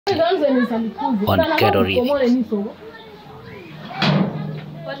on Ghetto Rhythms.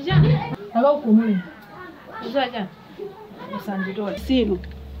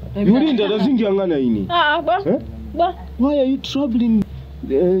 Why are you troubling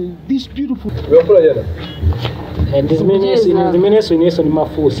this beautiful? And this menace in my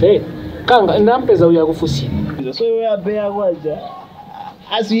force, eh? Kanga, and I'm pesa uya kufusi. So we are bear waja.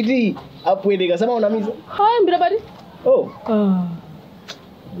 Aswiti, apwedeka sama unamiza. Hai mbira bari. Oh.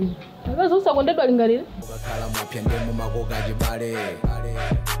 Akazo sakonde balingalira. Bakala mapya ndemu magoga jibale.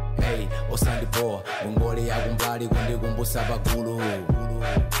 Hey, osandi po, ngole ya kumbali kundikumbusa bagulu.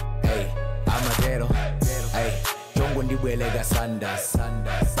 Hey, amadero. Hey, chongo ndibwelega sanda.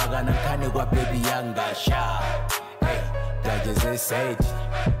 Bagana kane kwa baby yanga sha. Hey, tajeze sage.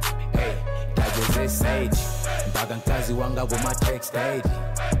 Hey, tajeze sage. Bagankazi wanga kuma text stage.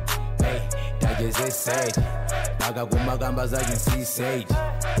 Hey, tajeze sage. Baga kuma gamba zaji si sage.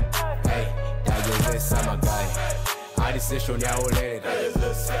 Hey, tajeze sama guy. Hadi session ya oleda.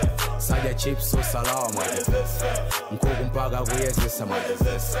 Saja chips so salama. Mkoku mpaga kuyezesa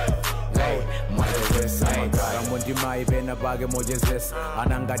majezesa. Hey, majezesa magaya. Ramondi maibena bage mojezesa.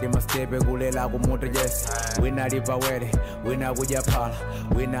 Anangadi mastepe kulela kumutejesa. Wina lipa wele, wina kujapala.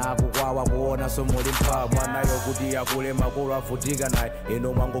 Wina akukwawa kuona somoli mpa. Mwana yokuti ya kule makulu afutika na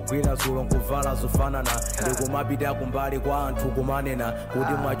ino mango kwina sulo nkuvala sufana na ndiku mapita kumbali kwa antu kumanena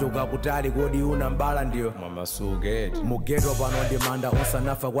kuti mwachoka kutali kodi una mbala ndiyo mama sugeti mugeto pano ndimanda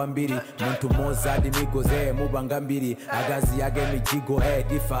usanafa kwa mbiri muntu mozadi migoze mubanga mbiri agazi yake mijigo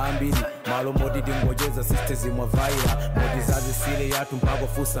tifa ambiri malo moti tingojeza sisters imwavaira moti zazi sile yatu mpako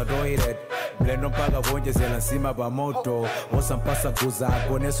fusa toilet blendo mpaka kuonjezela nsima pa moto osa mpasa guza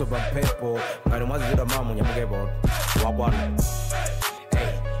akoneso pa pepo ngani mwazi zida mamu nyamukepo wakwana. Hey,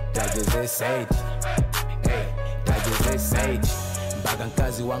 tajeze sage. Hey, tajeze sage.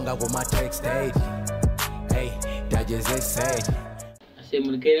 Bagankazi wanga kuma text stage. Hey, tajeze sage. Ase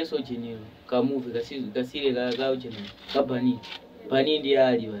mulikere so chinilo ka movie kasile ka chinilo ka pani ndi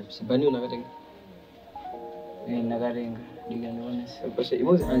ali basi Bani unakatenga. nakarenga ndikaniona Pasha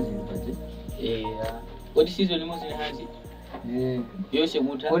imozi hanzi mpaje. kodi season imozi ni hanzi yose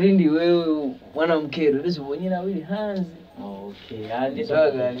muta kodi ndi wewe mwana mkero ndizibonyera wili hanzi. Okay, andi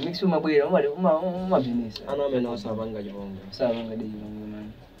Saga mix umabwera umabinisa. Ana amena wasabanga jibongo. Sabanga de jibongo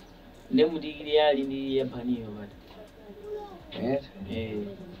man. Ndemudikiri ali ndi yapaniyo bati.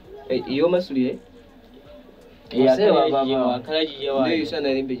 Iyo masuli akalaji jewa. Ndio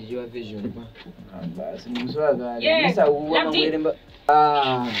sana limbe jiwa vision pa. Basi mswaga nisa uwa mwere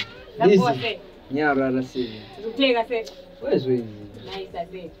This nyara rasi. Zutega se. Wewe hizi. Nice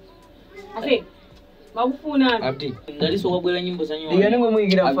ase. Ase. Makufuna. Abdi. Ngaliso kwabwera nyimbo za nyowa. Ndiye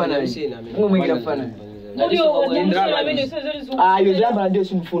mwigira mfana. Mwigira mfana. Yo jamba ndio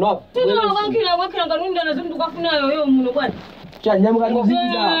simfuno hapo. Wakila ngarunda na zundu kafuna yo muno bwana. Cha nyamuka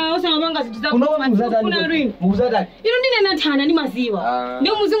ngizikida. Osa manga zitiza Kuna rini. Muzada. Ino ndine nathana ni maziwa.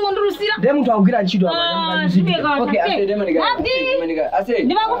 Ndio muzingo ndurusira. Ndiye mtu akugira nchido hapa nyamuka ngizikida. Okay, ase demaniga. Ase.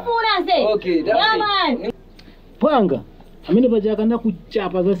 Ndibakufuna ase. Okay, that's Panga. Amene pajaka na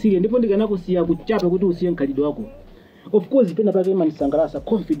kuchapa za siri ndipo ndikana kusiya kuchapa kuti usiye nkhalidwe wako. Of course pena pake manisangalasa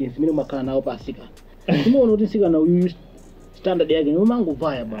confidence mimi makana nawo pasika. Umeona kuti sika na uyu standard yake no mangu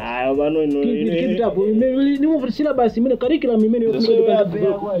vaya ba. Bano ni mu syllabus mimi curriculum mimi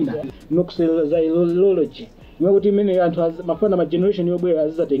no kusela za lology. Ngokuti mimi anthu mafana ma generation yobwera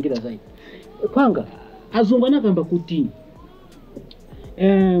azizatengera zaidi. Panga azungana kamba kuti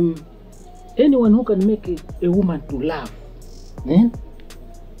anyone who can make a woman to laugh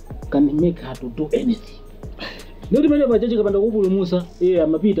can make her to do anything. Ndio mimi bajaji kapanda kupulumusa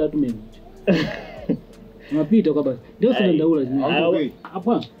amapita atumeni. Mapita kwa basi. Ndio sina ndaula zini.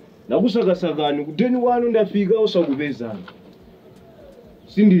 Hapa. Nakusakasakani kuteni wanu ndafika osakubezana.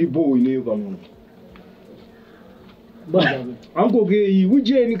 Sindili boy neyo kamuntu. Baba. Anko ke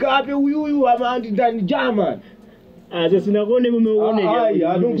ujeni kape uyuyu amandi ndani German. Sina kone mumeone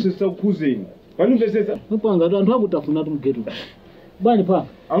ya. Adokusesa kuzeni. Wanumvesesa. Mpanga anthu akutafuna tumgeto. Bani pa.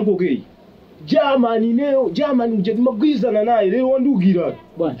 Anko ke. German uje magwizana naye lero wandugira.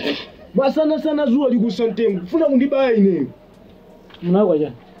 Bwana. Masana zuwa likusantengu. Funa kundibaya ine. Munakwa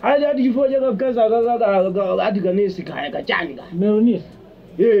jana. Hadi kifoja kakaza hadi kanesi kaya kachanga. Meronis.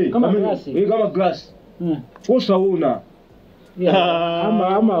 Kama glasi. Kama glasi. Kosa una.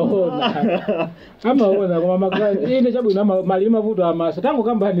 Ama ona kwa maglasi. Ine chabu ina mali mavuto amasa. Tangu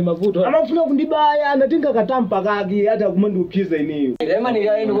kamba ni mavuto. Amafuna kundibaya anatinga katampa kaki hata kumandu ukiza ineyo. Lema ni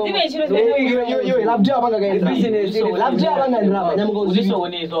gaini kwa. Yo labja banga gaini. Business. Labja banga ndraba. Nyamuko uziso.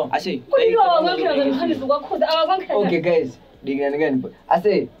 Ase. Kuyo wakila ngani kwa koza awakwanka. Okay guys. Digani gani?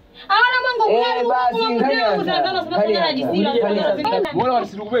 Ase Ahora mango basi Mbona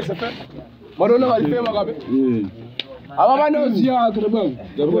wasilikupesa fe? Mbona walipema kabe? Aba bana usia kile bwana.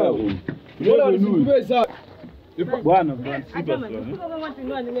 Mbona wasilikupesa? Bwana sipa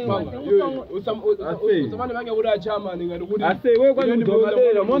Usamani bange kuda chama ningadukuti. ase wewe kwani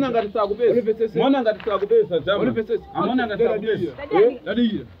mtomadera mbona ngatisa kupesa mbona ngatisa kupesa chama mbona ngatisa kupesa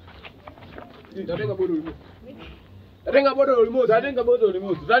Dadira. Dadenga bodo limo. Dadenga bodo limo. tadenga bodo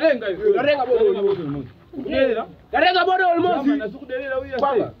limoto tadenga bodo limoto Dadenga bodo limo. chama nasukudelera uya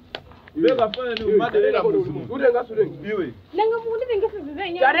ase bega fanya ni umadelera Udenga sudenga. iwe Nanga mundi ngese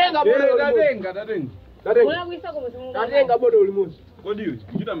zizenya. Dadenga bodo limo. tadenga Wala kuisa kwa msungu. Dadenga bodo limo. kodi iwe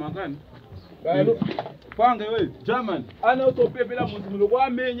chita makani Balo. panga iwe German ana utopepela muzimulo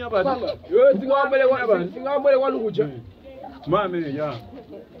kwamenya bati Yo singambele kwanu kuja. mame ya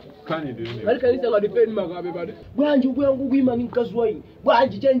kani ndio Bali kanisa ngadipeni makabe bade. bwanji ubwangu kuima ni mkazi wayi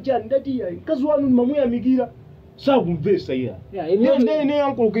bwanji chanchani ndati yayi mkazi wanu ni mamuyamikira sakumvesa iya ine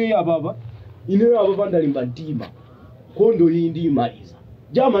yankulukeya baba ine ababa ndalimba ntima kondo iyi ndiyimaliza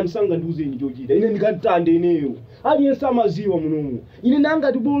jamani sanga ndiuze njochita ine ndikatande ineyo aliyense amaziwa munomu ine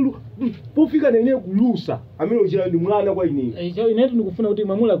nangati bolu pofika nene kulusa amene uchira ndi mwana kwa ineyo icho inetu ndikufuna kuti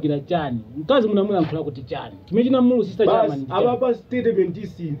mwamulakwira chani mkazi munamulankhula kuti chani chimene chinamulu sister basi German ababa statement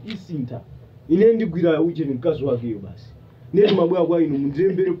isintha ine ndigwira uje ni mkazi wakeyo basi neti mabwera kwa inu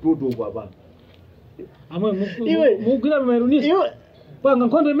mundilembere protocol apa amwe Iwe. mugwira mairunisi iwe panga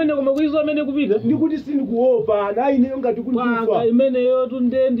nkhondo imene koma kuizo amene kupita ndikuti sindikuopa na ineyo ngati kuli panga kufa imeneyo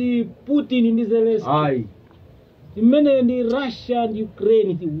tunde ndi Putin ndi Zelensky ayi imene ndi Russia ndi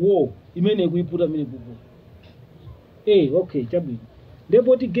Ukraine ti war imene kuiputa imene pupu okay chabwino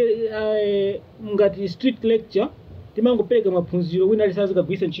ndipo ngati street lecture timangopereka maphunziro wina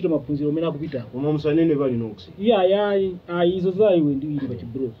alisazikagwisa ntchito maphunziro amene akupita koma musanene pali noksi izo za iwe ndiwili pa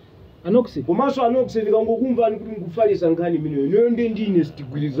chibro anoksi komanso anoksi ndikangokumvani kuti nkufalisa nkhani imeneyo ineyo ndi ndine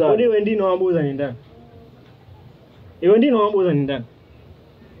sitigwirizana Kodi iwe ndino wambuza ni ndani? Iwe ndino wambuza ni ndani?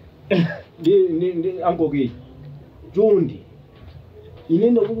 ndi angoke chondi ine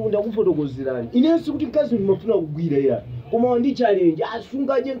ndakufotokozerani ine sikuti mkazi ndimafuna kugwira ya koma wandi challenge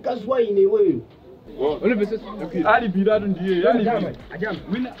asungaje mkazi wa ine iweyo Ole pesa. ali bilatu ndiye ali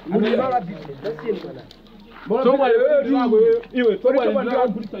wina mulibala business that's it bwana Toma wewe iwe toma ndio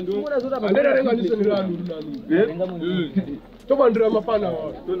kulisa ndio Andera renga ndiso niranu nani. Toba ndira mafana.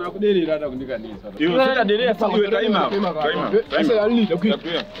 tunakudelera hata kundikanisa Iwe sitadelea sasa iwe kaima. Sasa yani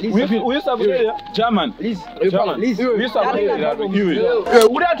Uyisa kudelea German. German. Uyisa kudelea iwe.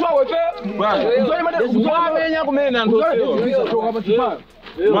 udatwa wepe. Bwana. Uzoni mada Uzwamenya kumena ndo sio. toka patipa.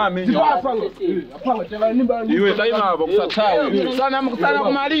 Mami. Apanga. Apanga tena nimba. Iwe kaima hapo kusatawi. Sana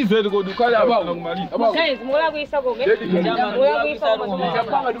kumaliza ndiko dukali hapo kumaliza. Guys, mula kuisa kwa ke. Mula kuisa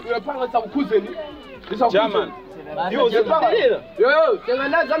kwa. Apanga sabukuzeni. German. Iwe usitadelea. Yo,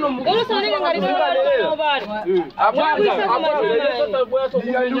 tengana zano mu. Elo sana ngari kwa bari. Apanga.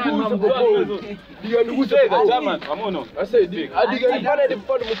 Diga nduguze German. Amono. Ase adiga ipana ndi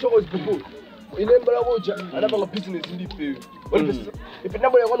mfano muchoko zipupu. Ine mbala kucha adapanga business ndipe. Wali pesa. Ipenda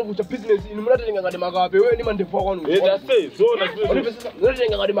bole kwanu kucha business ini munatenga ngade makabe wewe ni mande kwa kwanu. That's zona Wali pesa.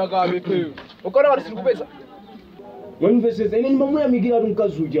 Munatenga ngade makabe pe. Ukona wali sikupesa. manivesesa ine ndimamuyamikira kuti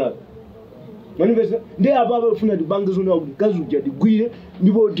mkazi uja manivesa ndi apa apafuna tipange zona kuti mkazi uja tigwire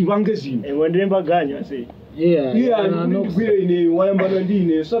ndipo tipange zinthu Iwe ndilemba ganyo ase. iye andigwire ine wayambana ndi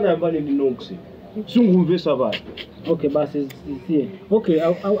ine sanayambane ndi noksi sungumvesa pali okay basi sie okay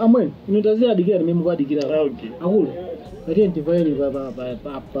amwe inotazia dikira mimi kwa dikira Okay. akulu kati ntivaeni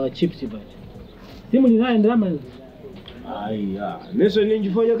pa chips pa simu linaenda ama aiya neso ine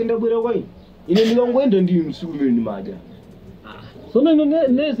njifo chake ndabwera kwayi ine ndikangoenda ndi msiku limene ndimadya sono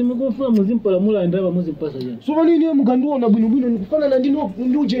nezi mikufuna muzimpola mula ndaba muzimpasa jana soma nini mukandiona bwinobwino ndikufanana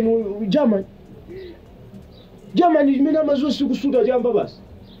ndi ujeni German imene amaziwa sikusuta chamba basi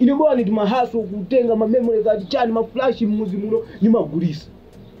ine bwana ndi mahaso kutenga mamemory card chani maflash mmuzi muno nimagulisa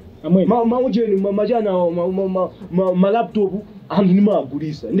amwe maujeni machana malaptop anthu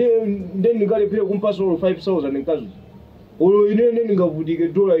nimagulisa nde ndingalephere kumpasa olo 5,000 nkazi olo ine ndingavutike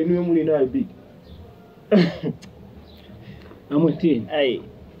dola inu muli nayo big amwe tieni Ai.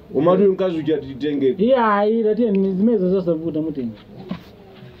 umati mkazi uja titenge iya ila tieni zimezo zosa vuta muteni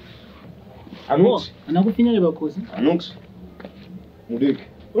anox anakufinyale bakosi anox mudeke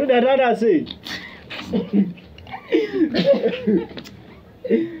Uli datata ase.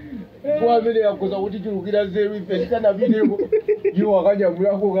 Kwa vile yakoza kuti chirukira zeru ife sana video. Yo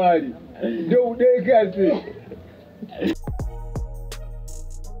wakanyamula ko kali. Ndio udeke ase.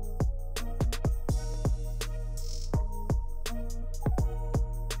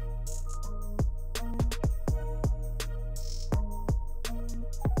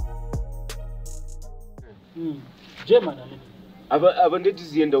 German amene. Aba ndeti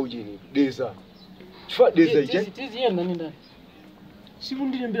ziyenda ujeni. Deza. Chifukwa deza ije. Tiziyenda ni ndani.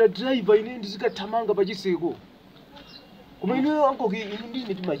 Simundilembera driver ine ndizikathamanga pachiseko. Koma ineyo ankoke ine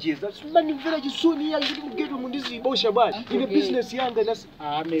ndine timacheza. Simandimvera chisoni yangu kuti mugedwe mundizibosha bwana. Ine business yanga nasi.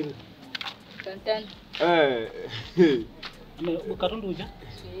 Amene. Tantan. Amene ukatundu uja?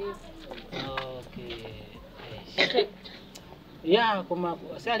 Okay. Ya koma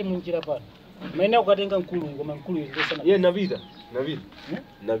sali munjira pano. Maana ukatenga nkulu ngoma nkulu ndio sana. Ye Navida.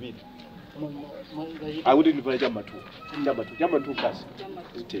 Akuti ndipala chamatu. Chamatu kasi.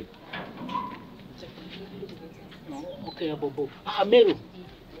 Step. Okay, bobo. Meru.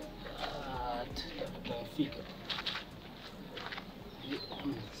 Fika.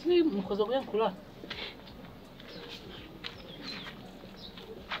 Si mkoza kwa nkula.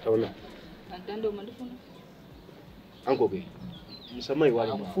 Taona. Antando mandifuna. Ankoke. Msamai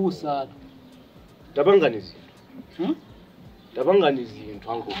wali Mfusa. Tabanganizi. Tabanganizi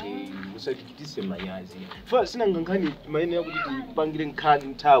nthu ankoke musachitise mayazi. Fa sina ngangani maene yakuti tipangire nkhani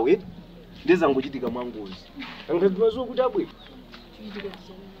nthawe ndezangochitika mwangozi. Angazwa kuti abwe.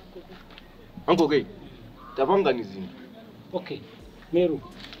 Ankoke. Tabanganizi. Okay. Meru.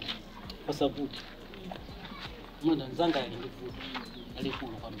 Pasabuti. Mwana nzanga alindivuta.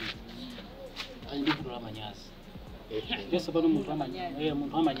 Alikuwa kwambia. Alindivuta la manyazi. Pesa bado muntu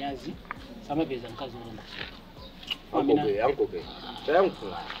amanyazi samapeza mkazi ulonda kusoma. Ankoke. Tayangu.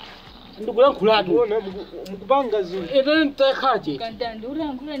 Ndugu yangu latu. Unaona mukupanga zinthu. Ene ntakhaje. Kantando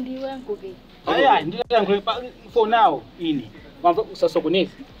urankula ndiwe ankoke. Aya ndiye yangu for now ini. Wamva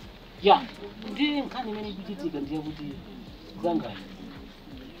usasokonezi. Ya. Ndiye nkhani mene kuchitika ndiye kuti zanga.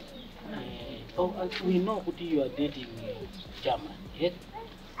 We know kuti you are dating German. Yes.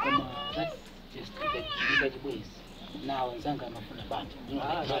 That's just the boys. Now nzanga amafuna banja.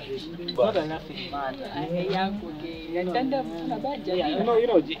 Not enough matter. Yankoke. Yantanda mfuna banja.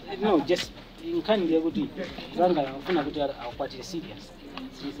 No, just nkhani ndiye kuti nzanga amafuna kuti akwatire serious.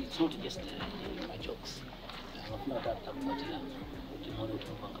 It's not just my jokes. Amafuna kuti akwatira kuti mwana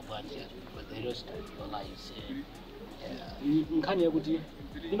utopanga banja for the rest of your lives. Nkhani yakuti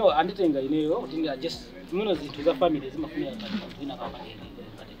anditenga ineyo kuti just zinthu za family zimafunira kuti ina kama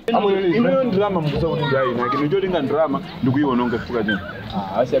Ino ndrama mkusa kuti ndai na kino chotinga ndrama ndikuiona unge fuka chini.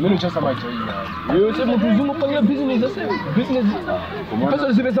 Asi amene uchasama chayina. Yo se munthu zimupanga business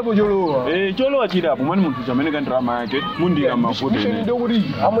pesa zipesa bojolowa. Cholowa chidapo mwani munthu chamene ka ndrama yake mundika mafuta ine. Ndo kuti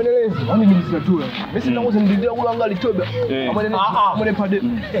amwenelezi wani ni msiatura. Besi nango sindidira kulanga litoba. Amwene pade.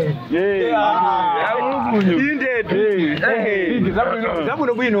 Inde.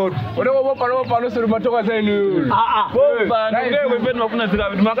 Zabuno bwino. Onobo pano sero matoka zainu. Bomba ngewe petu mafuna zika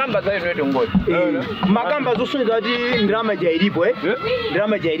makamba zainu ete ngoja. Makamba zosunika kuti ndrama jairipo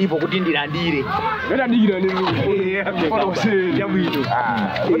ndrama jairipo kuti ndilandire. Ndandikira lero. Yabwino.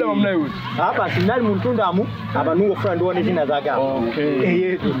 Oda mamnayi kuti. Apa sinali muntundamu apa nungofuna ndione zina zake apa.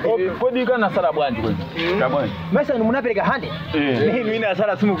 Yetu. Kodi kana sala bwanji kwezi. Tabwanji. Masa munapereka hande. Mimi ina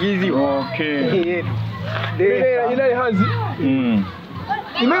sala simukiziwa. Okay. Yetu. Ina hazi.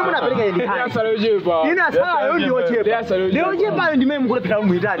 Imwe munapereka ndi hande. Yasala yojepa. Ina sala yo ndiyo chepa. Leo chepa ndime mukupita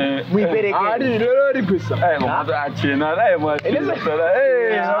muitani. Muipereke. Ali lero ripesa. Mwazo achena naye mwazo.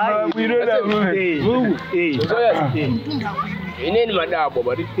 Sala bwiro da Mungu. Ineni madabo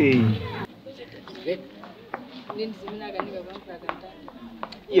bari. Nini zimina kanika kwa kantando.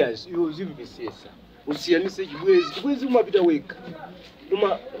 Yes, you zimvisesa. Usiyanise chibwezi umapita weka.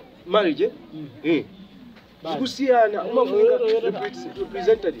 Uma marriage kusiyana umavuka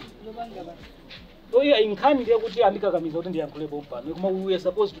representative. Oh yeah, inkhani ndiye kuti andikakamiza kuti ndiyankhule bomba. Koma we are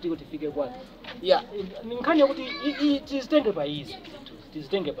supposed to tifike kwani. Yeah, inkhani yakuti tizitenge paizi.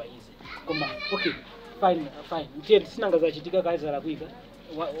 Tizitenge paizi. Koma okay, fine. Ndiye sinanga zachitika kaza la kuika.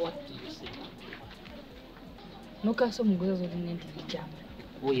 What do you say? Nukaso mungoza zoti nenti bichama.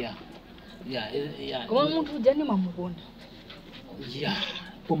 Oh yeah. Koma muntu ujani mamukona. Yeah.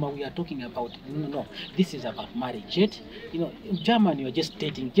 We are talking about no. This is about marriage. Yet, in Germany, you are just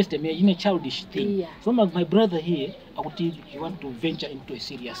dating, just a childish thing. Yeah. So my brother here, I would tell you want to venture into a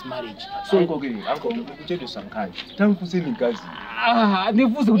serious marriage. So Uncle, kuchedo sankani. Tangu kuseni kazi.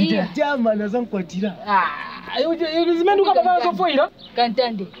 Nifuze kuti Jama nazankwatira. Zimendu kama bazo foira.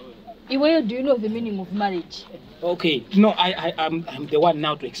 Kantande. Iwe, do you know the meaning of marriage? Okay, no, I'm the one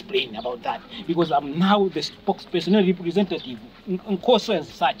now to explain about that because I'm now the spokesperson and representative in course as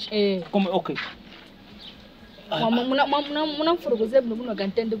such. Come okay.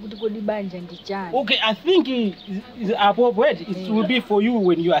 Okay, I think is appropriate. It will be for you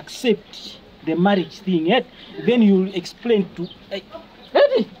when you accept the marriage thing. Yet then you'll explain to.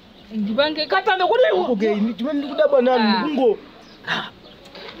 Ndibange Katanda kuti okay, chimene ndikudabwa nani kungo.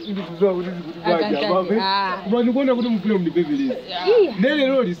 Ndi kuzwa kuti baja baba. Kuma ndikuona kuti mufuna mndibebeleza. Nene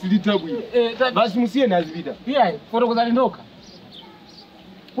loli silitabwira. Basi musiye nazipita. Iya, fotokozali ndoka.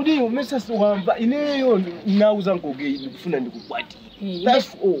 Kuti umesasa wamba ineyo nauza ngoge ndikufuna ndikukwati.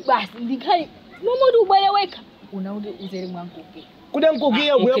 That's all. basi ndikhali nomuti ubweleweka unauti uzere mwangoke Kuti ngoge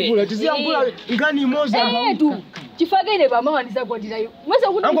yakuyakula tiziyakula ngani imoza. tu chifakene pamawa ndisakwatirayo mwese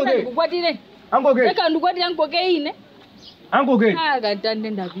kuti ndikukwatire Angoge. saka ndikwatira ngoke ine Angoge. katande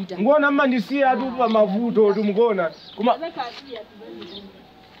ndapita Ngona mma ndisiya tu pa mavuto tumukona. Kuma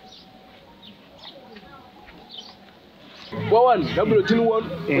Wawan, double tin one.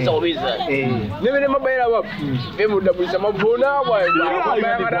 What's always that? Never mabaira baba. Emu double sama bona kwa.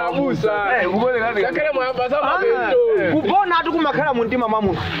 Mabaya busa. Ubone nani? Kakere mwamba sama bendo. Kupona atu kumakhala muntima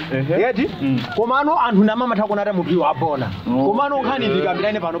mamu. Yeti? Komano anthu namama takona ata munthu wapona. Komano nkhani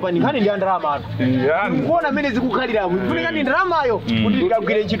ndikambirane pano pani nkhani ndi andrama atu. Kuona mene zikukhalira kufunika ndi ndramayo kuti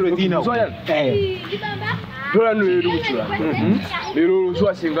ndikagwire ntchito zina. Tola nweru kuchula. Lero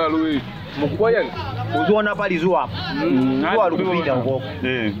swa singalo we. Mukwayani. Uziona pali zuwa apo. Zuwa likupita ukoko.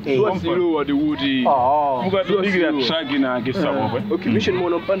 Swa silo wadi wuti. Mukadikira traki na kisabo kwe. Okay, mission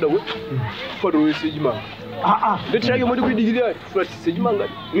mwana mpanda we. Kwa do sejima. Ndetshake muri kwidigira flat sejimanga.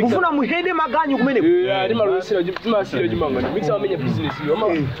 Ufuna muhede maganyu kumene. Ndi malosera timasira jimanga. Mixa amenya business yo.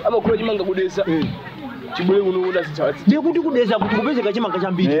 Ama kula jimanga kudesa. Chibule kuno kuda sithatsi. Ndikuti kudesa kuti kupezeka chimanga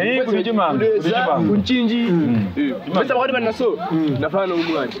chambiri. Kune chimanga. Kunchinji. Besa wakati banaso. Nafana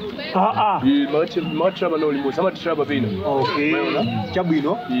umulanje. Matraba no limbo. Sama traba pena. Okay.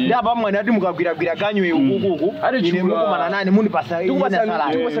 Chabwino. Ndi apa mwana ati mukagwira ganyu ukuku. Ine mukumana nani muni pasa ina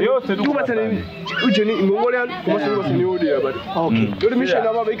sala. Tukubasana ujeni ngongole kumasana basani odi abati. Okay. Yori mission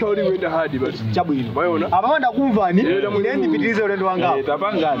aba ikauri wenda hadi bati. Chabwino. Mayona. Apa manda kumvani. Ine ndipitirize ulendo wanga.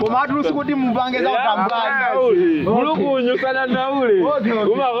 Koma atu usikuti mupange za utambani. Mulukunyu kana naule.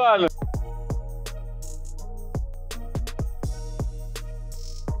 Umakana.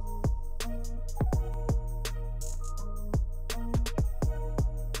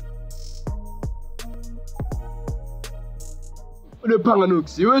 Ule panga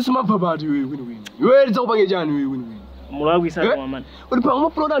noksi. Wewe suma pabati wewe win. Wewe liza kupange jani wewe win. Mulawi sana mama. Ule panga mo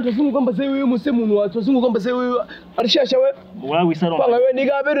product asungu kwamba sasa wewe musemu watu asungu kwamba sasa wewe alishasha wewe. Mulawi sana Panga wewe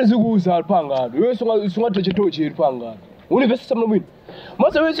ndikapere zikuza panga. Wewe sunga tochetochi panga. Univesa samna mwini.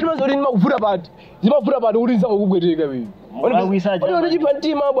 Masa wewe sima zori makuvura bati. Zimavura bati ulinza kukubweteka wewe. Mulawi sana. Wewe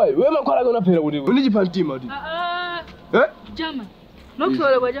unajipantima bwana. Wewe makwala unapera kuti. Unajipantima ti. jama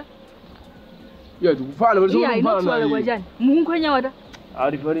nokusole kwaja Ya tukufana bali iya inokusole kwajani munkwenya wata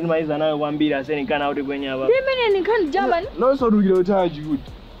Alifori maiza nayo kwambira aseni kana uti kwenya baba. ndimene ndikhani jamani No so dukira utaji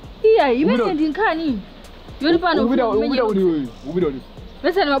kuti. iya imene ndikhani yoni pano Ubida uli wewe. Ubida uli.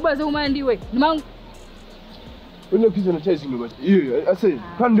 bese ni mabwaza kumana ndiwe ndimangu Unophiza na chase ndo bati. Iye ase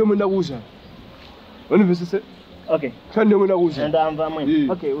kandi ndio mwenda kuza. Univesa se. Okay. Kandi ndio mwenda kuza. And I'm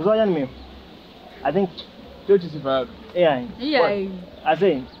fine. Okay, uzoya ni mimi. I think 35. yeah. iya I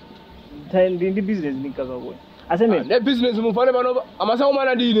say ndi business nikaka kwa. I say me. Ne business mufane bano amasa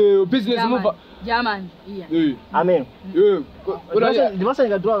umana ndine business mufa. jamani iya Amen. Ndibasa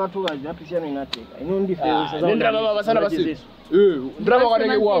nikatoa katoka appreciate inateka. Ino ndi favors. Nendra baba sana basi. Ndrama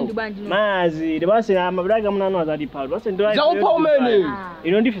kanenge wao. Mazi, ndibasa amabraga munano azati palo. Basa ndo. Zakupa umene.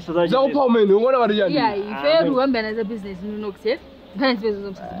 Ino ndi favors. Zakupa umene ungona bari jani. iya iferu wamba na business nokuse ngani sibezo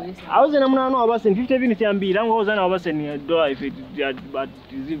zomsibulisa Auze na munano wabase 50 minutes yambira ngo uzana wabase ni do if but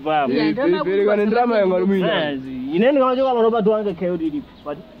ziva. Bere kana ndrama yanga lumina. Mazi, inene kama joka manoba to anga kayo didi.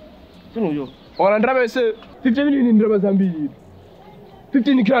 But sinu yo. Ona ndrama ese 50 minutes ni ndrama zambiri.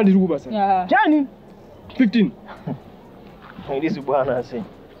 15 kila ndiri kubasa. Jani 15. Ndisi bwana ase.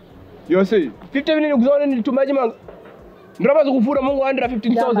 Yo say 50 minutes kuzona ni tumaji manga. Ndrama zokufura mungu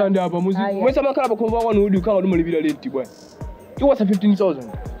 150,000 hapa muzi. Mwesa makala bakomba kwanu udi ukanga dumulibira lenti bwana. Iwasa 15,000.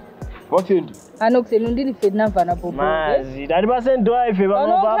 Wakendi. anokuse nundiri fedna vana popo Mazi, dadi basa ndo ife baba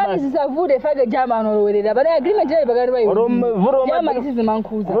baba. Ano sisavude fage jama nolowerera bana agreement yayi bagari bayi jama kisizi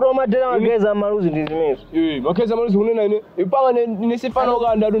mankuza Roma dera mageza maruzi ndizimeso. Makeza maruzi unena ine. Ipanga ne sifano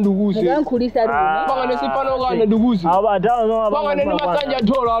kanda nduguse. ngankulisa runo Panga ne sifano kanda nduguse. Aba dawo no Panga ne masanja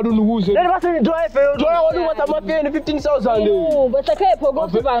dola adu nduguse. Dadi basa ndo ife yo. Dola wadu wata mapeni 15,000. basakaye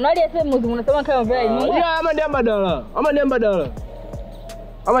pogosi bana ali ese muzi munasema kama vile Ya amandi ambadala. Amandi ambadala.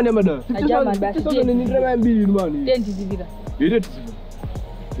 Amandi ambadala. Ajama basi. Ni drama mbili mani. tenti zivira Ile tisiba.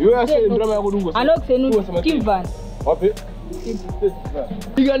 Yo ase drama ya kudunga. anokuse nu kimvan Wapi?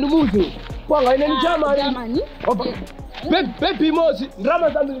 Diga ndumuzo. Kwanga ine ni jama jamani Pepe mosi drama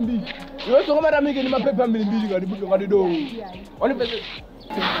za mbili. Yo so kama ramike ni mapepe mbili ngadi budo ngadi do. Wani pese.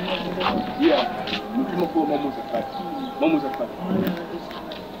 Yeah. Mtu mkuu mamuza kati. Mamuza kati.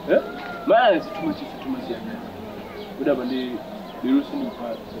 Maana tumachia. Uda bandi niruhusu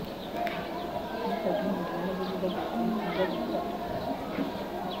nipate.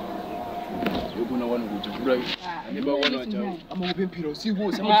 Yobona wana kuchukura. Niba wana wacha. Ama upempira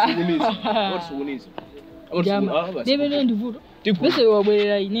usiku sama tusuguneza. Watu suguneza. Debe ndivuto. Bese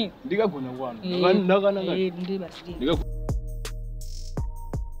wabwerera ine. Ndikagona wana. Ndakana. Ndi basi.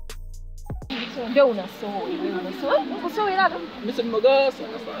 Ndio unasoa wewe unasoa unasoa ila Mimi magasa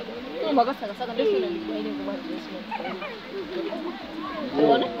magasa sasa ndio ile ile kwa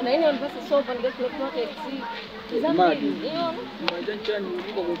Unaona? Na ile unapasa sofa ndio kwa taxi. Zamani. Unaona? Majanchani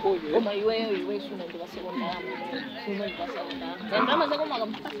uliko kukoje. Kama iwe shuna ndio wasonda hapo. Sio ndio wasonda. Ndio kama zako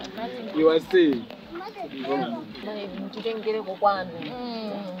magamtaka kazi. Iwase. Bale mtutengere kwa kwanu.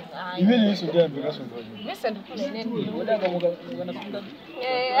 Iwe ni hizo ndio mbona sio. Mesa ndio nene. Ndio kama unasunda.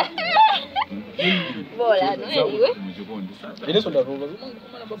 Bola, no iwe. Ile sonda roga.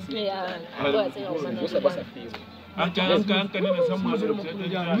 Ya. Bola basa fizo. Anka nina samwa ndio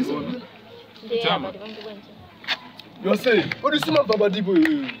Chama. Yose, udisima baba dibo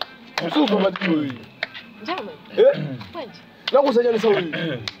wewe. Sio baba dibo wewe. Chama. Kwanje. Nakusanya ni sawi.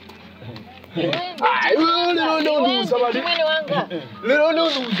 Lero ndo nduza bali. Lero ndo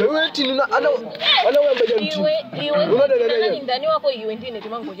nduza wewe tina ana wamba jani. Iwe ndani wako iwe ndine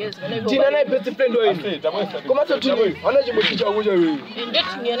timangojeza. Tina naye best friend wewe. Kama sio tini, anaje mticha ngoja wewe. Ndio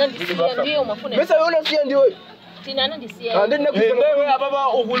tini anandisia ndio mafuna. Pesa wewe unasia ndio wewe. Tina anandisia. Ndio nakusema wewe baba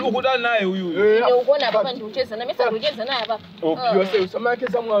ukutana naye huyu. Ndio ukoona baba ndio ucheza na mimi sikucheza naye baba. Yose usama yake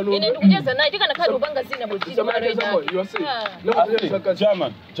za mwana. Ndio kucheza naye tika na kadi ubanga zina botini. Usama yake za mwana. Yose.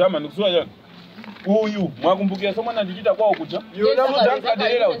 Na chama nikusua jana. Huyu mwakumbukia somo na dijita kwao kucha. Yona mtanka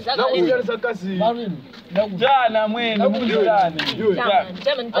delera. Na kuja sakasi. Jana mwene mjana.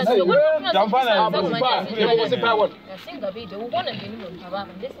 Chama nipasio. Tamfana Kose power. Singa video ukoona ndio nimo baba.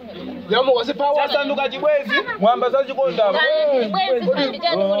 Ndesinga. Yamo kose power. Sasa nduka jibwezi mwamba saji konda.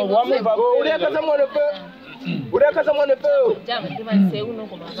 Wamuva. Uliakaza mwana pe. Uliakaza mwana pe. Chama ndimase uno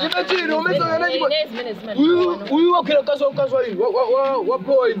kwa baba. Sibachini umesema nani kwa. Huyu wakila kazo hii. Wa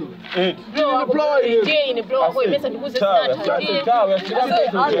pro hii. No, ni blow kwa mesa nikuze sana.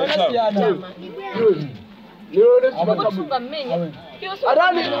 Nione kufunga mmenya.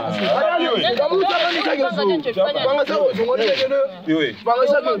 Arani kamuza bani kage zu. Banga sawa zungoni ngene. Iwe. Banga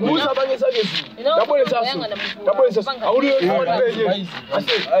sawa musa banga sawa zu. Kabole sasa. Auri menye.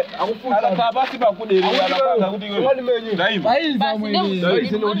 Ase akufuta. Ala basi bakuderi ala kuti iwe. Ngani menye. Daima.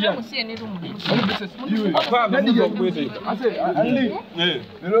 Basi ndio musieni tu. Apana ndio kwete. Ase ali.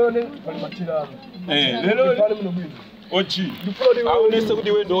 Nione pali machira. Lelo pali mnobini. Ochi. Aunese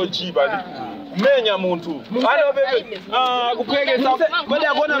kuti wewe ndo ochi bali. Menya muntu. Ana bebe. Kupegesa. Bali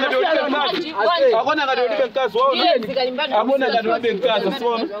akona ngati ulibe mkazi. Akona ngati ulibe mkazi wao. Akona ngati ulibe mkazi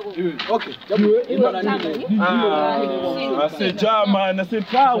so. Okay. Ase chama na se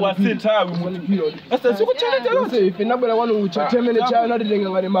power se tawi. Asa sikuchana tena. Ase ife nabela wanu uchatemene cha na dilenga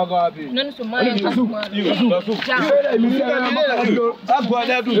ngani magapi. Nani sumaya.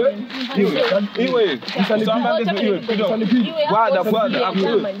 Agwada tu. Iwe. Usambange iwe. Gwada.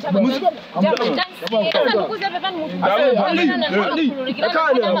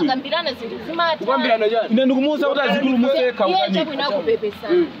 Ndio kumuza utazikulu museka ukani.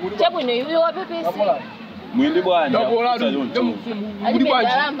 Chapo ino yuyo wapepesa. Mwindi bwana. Muri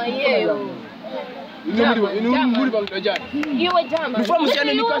banje. Muri banje jana. Iwe jama. Mfwa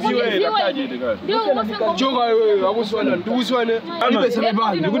msiane ni kazi wewe. Choka wewe akuswana nduswane. Alibese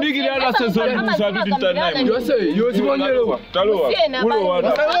bebani. Ndikudikira ala sezoni musatu titanayi. Yose yozi monyelo. Talowa. Ulo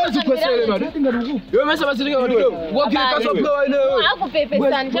wana. Yozi kwesele bado. Yo mesa basirika bado. Wakile kaso blow ine.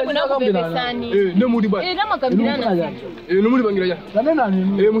 Akupepesani chapo na kupepesani. Ne muri banje. Namakambirana. Ne muri bangira jana. Kanena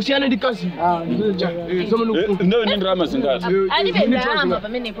nini? Musiane ndi kazi. Somo nuku. Ndio ni drama singati. Alibe drama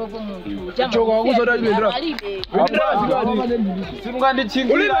pamene popo muntu. Choka wakuzoda ndira. Simungandi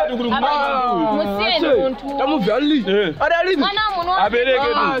chingula musieni muntu. Tamuvyali. Ari ali. Mwana muno. Abereke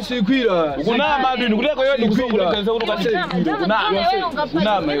tu. Sikwira. Kunama bintu kuleko yo ndikusokulenza kuti ukase. Kunama.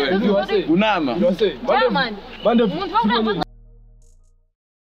 Kunama iwe. Kunama. Yose. Bande. Muntu wakuna